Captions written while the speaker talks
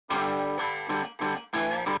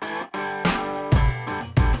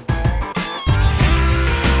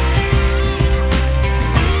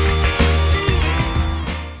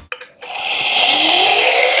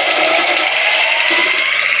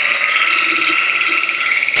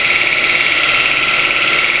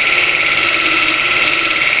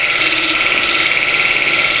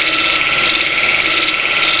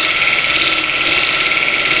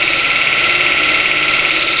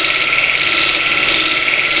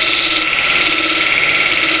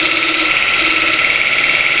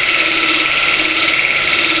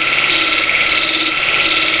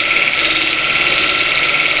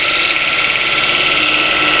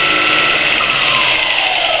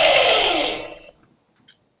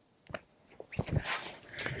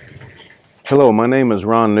Hello, my name is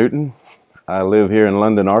Ron Newton. I live here in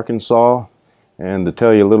London, Arkansas, and to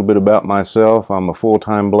tell you a little bit about myself, I'm a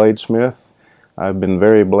full-time bladesmith. I've been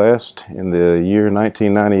very blessed. In the year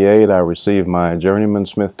 1998, I received my Journeyman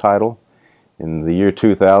Smith title. In the year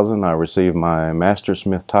 2000, I received my Master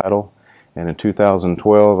Smith title, and in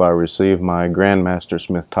 2012, I received my Grandmaster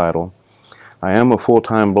Smith title. I am a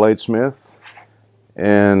full-time bladesmith,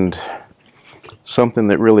 and something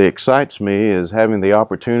that really excites me is having the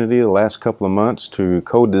opportunity the last couple of months to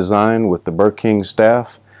co-design with the Burr King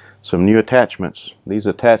staff some new attachments. These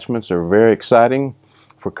attachments are very exciting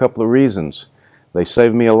for a couple of reasons. They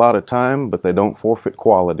save me a lot of time, but they don't forfeit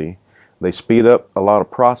quality. They speed up a lot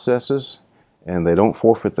of processes, and they don't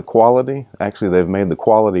forfeit the quality. Actually, they've made the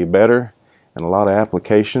quality better in a lot of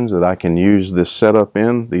applications that I can use this setup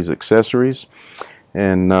in, these accessories.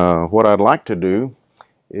 And what I'd like to do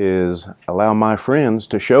is allow my friends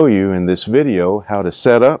to show you in this video how to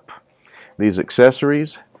set up these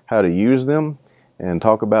accessories, how to use them, and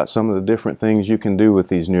talk about some of the different things you can do with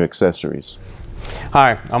these new accessories.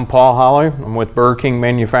 Hi, I'm Paul Holly. I'm with Burr King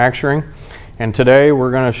Manufacturing, and today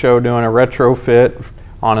we're going to show doing a retrofit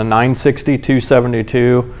on a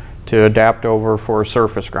 960-272 to adapt over for a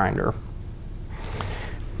surface grinder.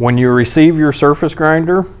 When you receive your surface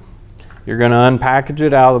grinder, you're going to unpackage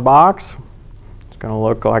it out of the box. Going to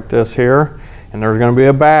look like this here, and there's going to be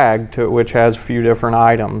a bag to it which has a few different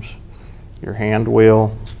items: your hand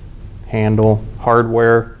wheel, handle,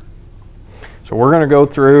 hardware. So we're going to go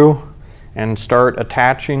through and start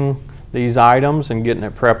attaching these items and getting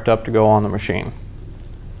it prepped up to go on the machine.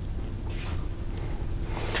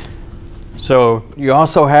 So you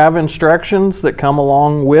also have instructions that come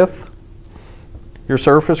along with your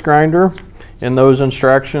surface grinder. In those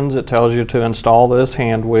instructions, it tells you to install this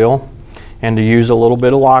hand wheel and to use a little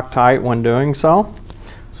bit of Loctite when doing so.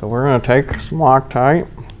 So we're going to take some Loctite,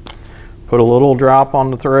 put a little drop on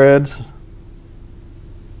the threads,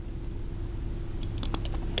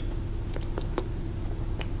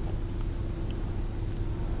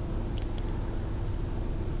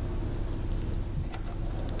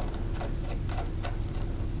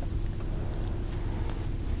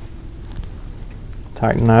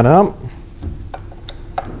 tighten that up.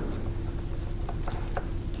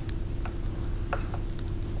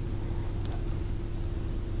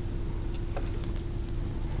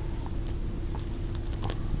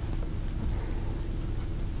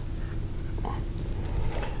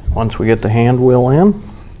 Once we get the hand wheel in,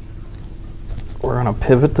 we're going to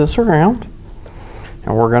pivot this around,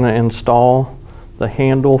 and we're going to install the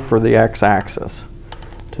handle for the X-axis.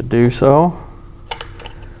 To do so,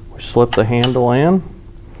 we slip the handle in,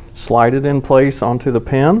 slide it in place onto the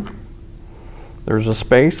pin. There's a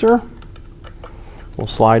spacer. We'll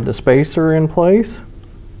slide the spacer in place.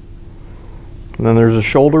 And then there's a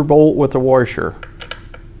shoulder bolt with a washer.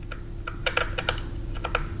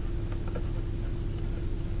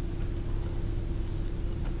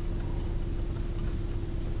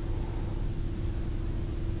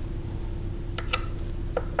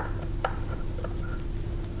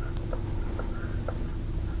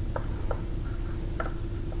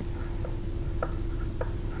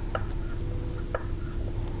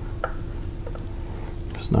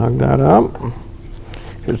 Snug that up.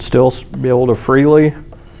 Should still be able to freely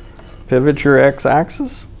pivot your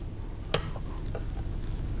X-axis.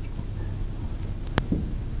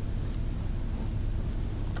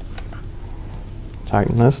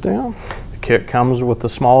 Tighten this down. The kit comes with a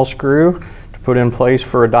small screw to put in place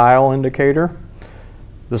for a dial indicator.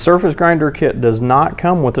 The surface grinder kit does not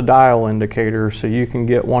come with a dial indicator, so you can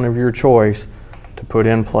get one of your choice to put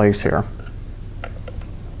in place here.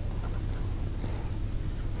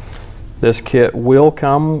 This kit will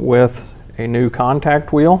come with a new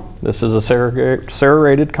contact wheel. This is a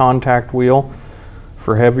serrated contact wheel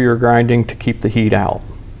for heavier grinding to keep the heat out.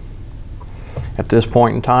 At this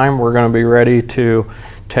point in time, we're going to be ready to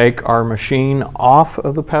take our machine off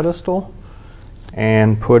of the pedestal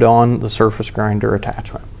and put on the surface grinder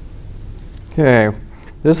attachment. Okay,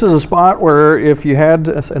 this is a spot where if you had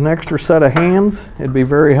an extra set of hands, it'd be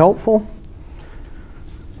very helpful,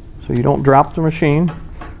 so you don't drop the machine.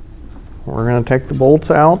 We're going to take the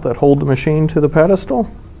bolts out that hold the machine to the pedestal.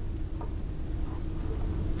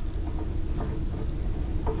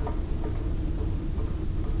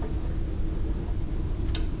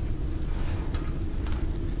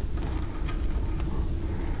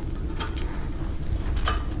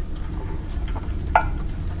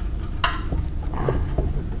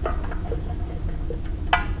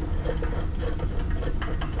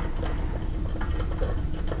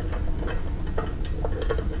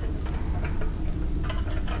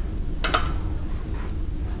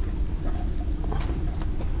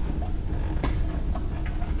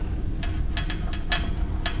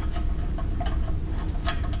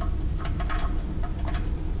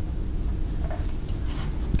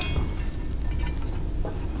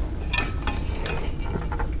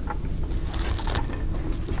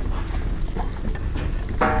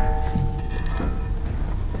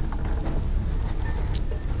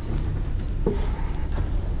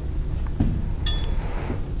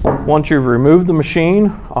 Once you've removed the machine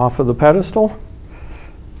off of the pedestal,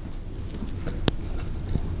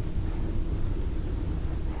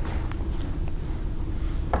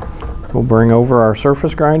 we'll bring over our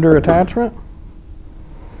surface grinder attachment.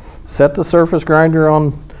 Set the surface grinder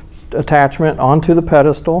attachment onto the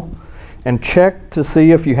pedestal and check to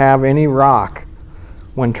see if you have any rock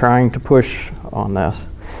when trying to push on this.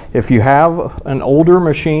 If you have an older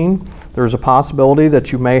machine, there's a possibility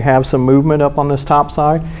that you may have some movement up on this top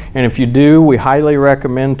side, and if you do, we highly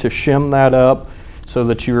recommend to shim that up so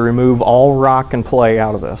that you remove all rock and play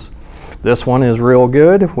out of this. This one is real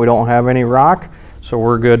good. We don't have any rock, so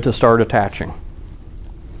we're good to start attaching.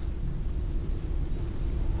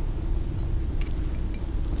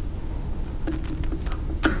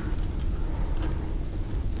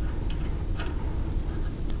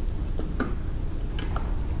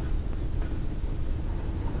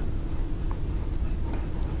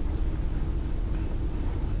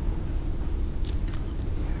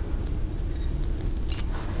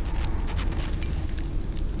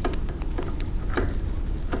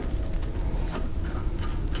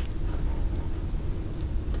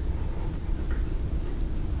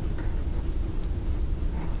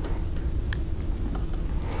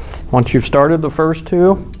 Once you've started the first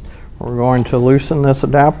two, we're going to loosen this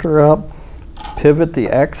adapter up, pivot the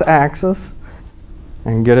X-axis,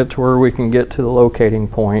 and get it to where we can get to the locating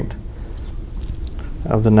point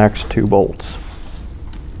of the next two bolts.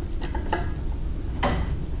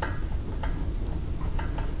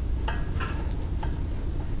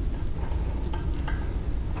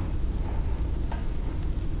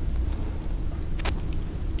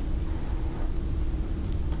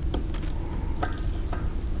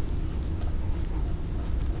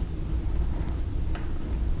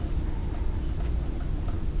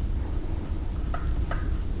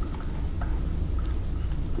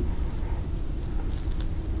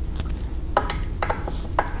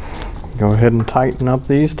 Go ahead and tighten up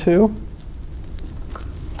these two.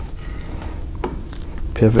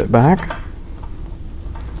 Pivot back.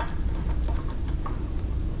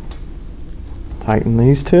 Tighten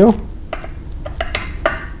these two. You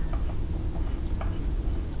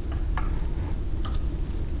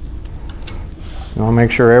want to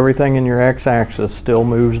make sure everything in your X-axis still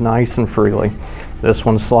moves nice and freely. This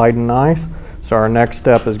one's sliding nice, so our next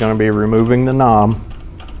step is going to be removing the knob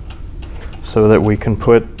so that we can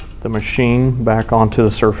put the machine back onto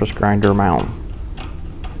the surface grinder mount.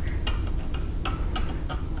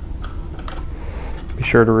 Be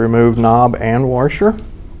sure to remove knob and washer.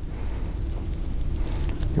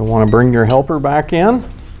 You'll want to bring your helper back in.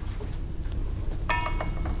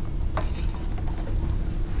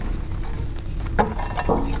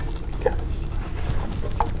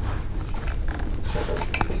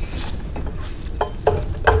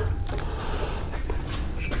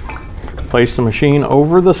 Place the machine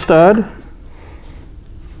over the stud.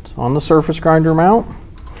 It's on the surface grinder mount.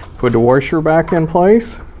 Put the washer back in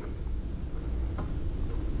place.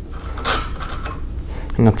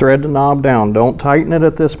 And thread the knob down. Don't tighten it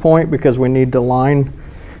at this point because we need to line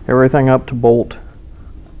everything up to bolt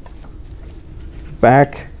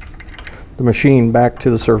back the machine back to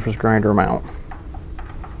the surface grinder mount.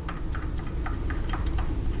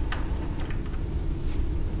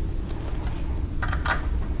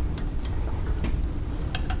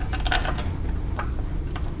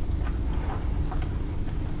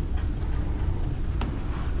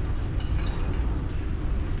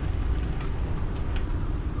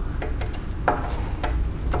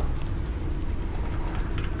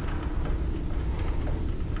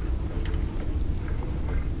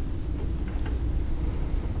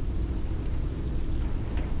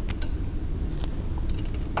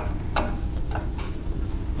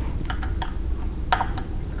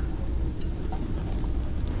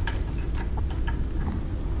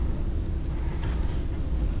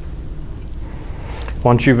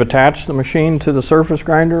 Once you've attached the machine to the surface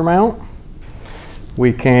grinder mount,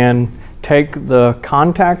 we can take the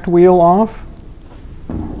contact wheel off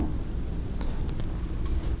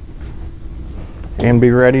and be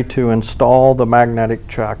ready to install the magnetic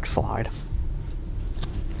chuck slide.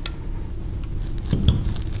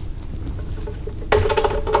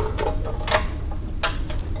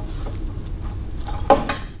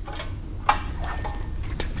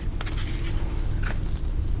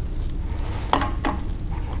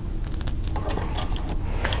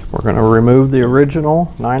 We're going to remove the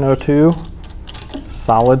original 902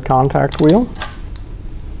 solid contact wheel.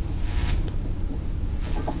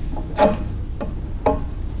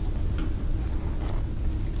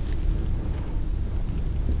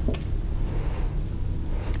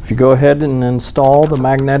 If you go ahead and install the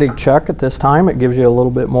magnetic chuck at this time. It gives you a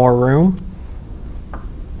little bit more room.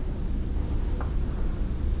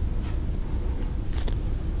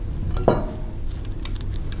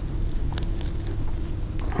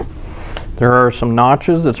 There are some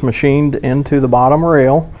notches that's machined into the bottom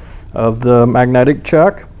rail of the magnetic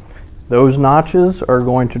chuck. Those notches are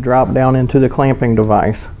going to drop down into the clamping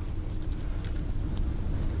device.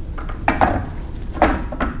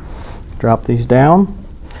 Drop these down,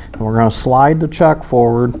 and we're going to slide the chuck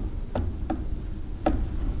forward.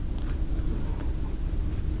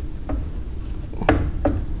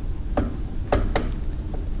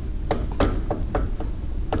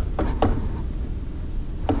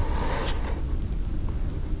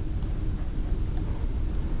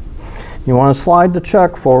 You want to slide the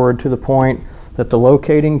chuck forward to the point that the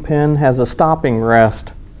locating pin has a stopping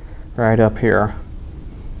rest right up here.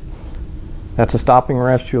 That's a stopping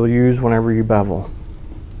rest you'll use whenever you bevel.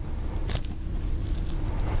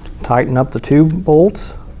 Tighten up the two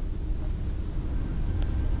bolts.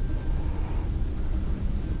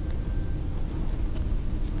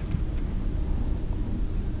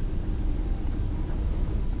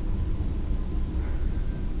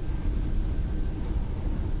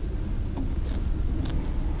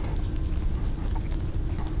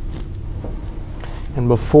 And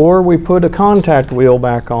before we put a contact wheel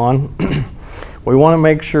back on, we want to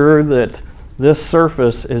make sure that this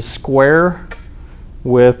surface is square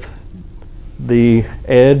with the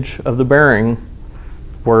edge of the bearing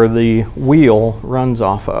where the wheel runs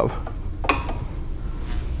off of.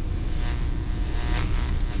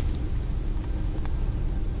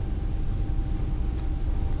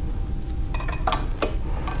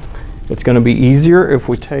 It's going to be easier if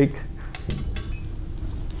we take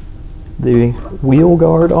the wheel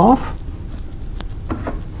guard off.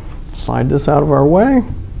 Slide this out of our way.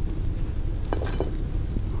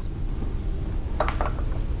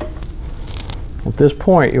 At this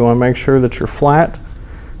point, you want to make sure that you're flat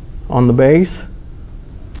on the base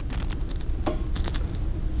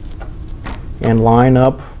and line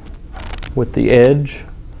up with the edge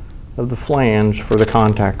of the flange for the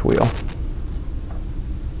contact wheel.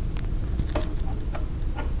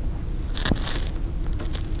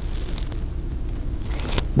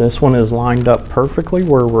 This one is lined up perfectly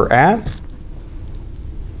where we're at.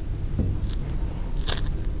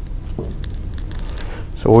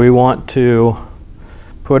 So we want to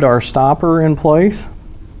put our stopper in place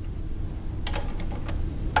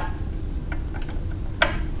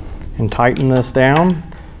and tighten this down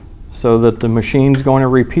so that the machine's going to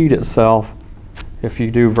repeat itself if you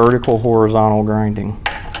do vertical horizontal grinding.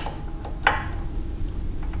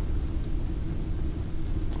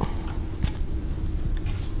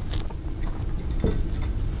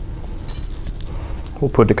 We'll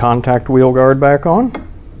put the contact wheel guard back on.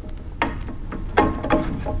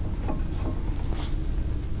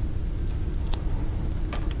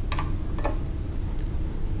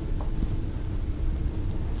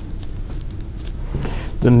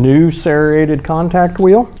 The new serrated contact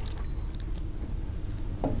wheel.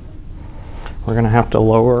 We're going to have to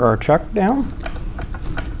lower our chuck down.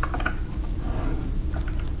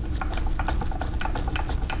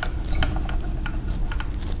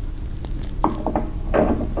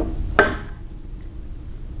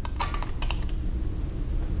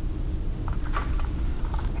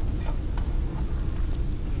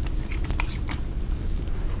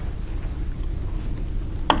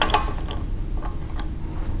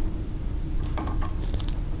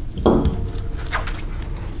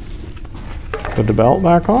 Put the belt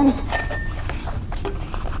back on.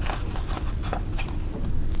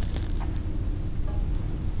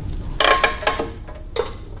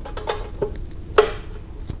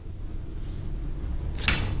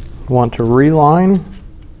 Want to reline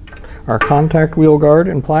our contact wheel guard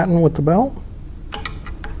and platen with the belt.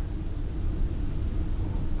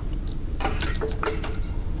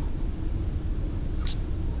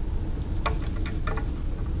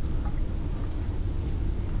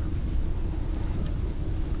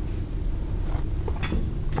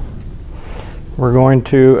 We're going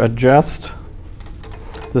to adjust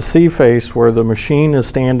the C-face where the machine is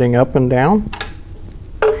standing up and down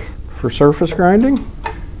for surface grinding.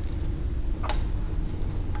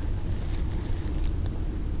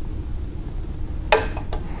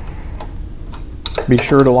 Be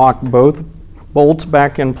sure to lock both bolts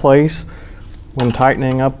back in place when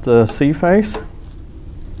tightening up the C-face.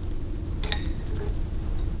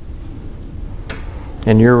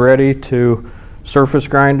 And you're ready to surface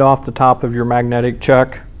grind off the top of your magnetic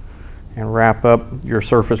chuck and wrap up your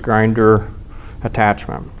surface grinder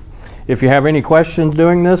attachment. If you have any questions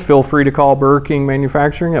doing this, feel free to call Burr King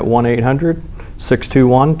Manufacturing at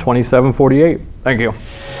 1-800-621-2748. Thank you.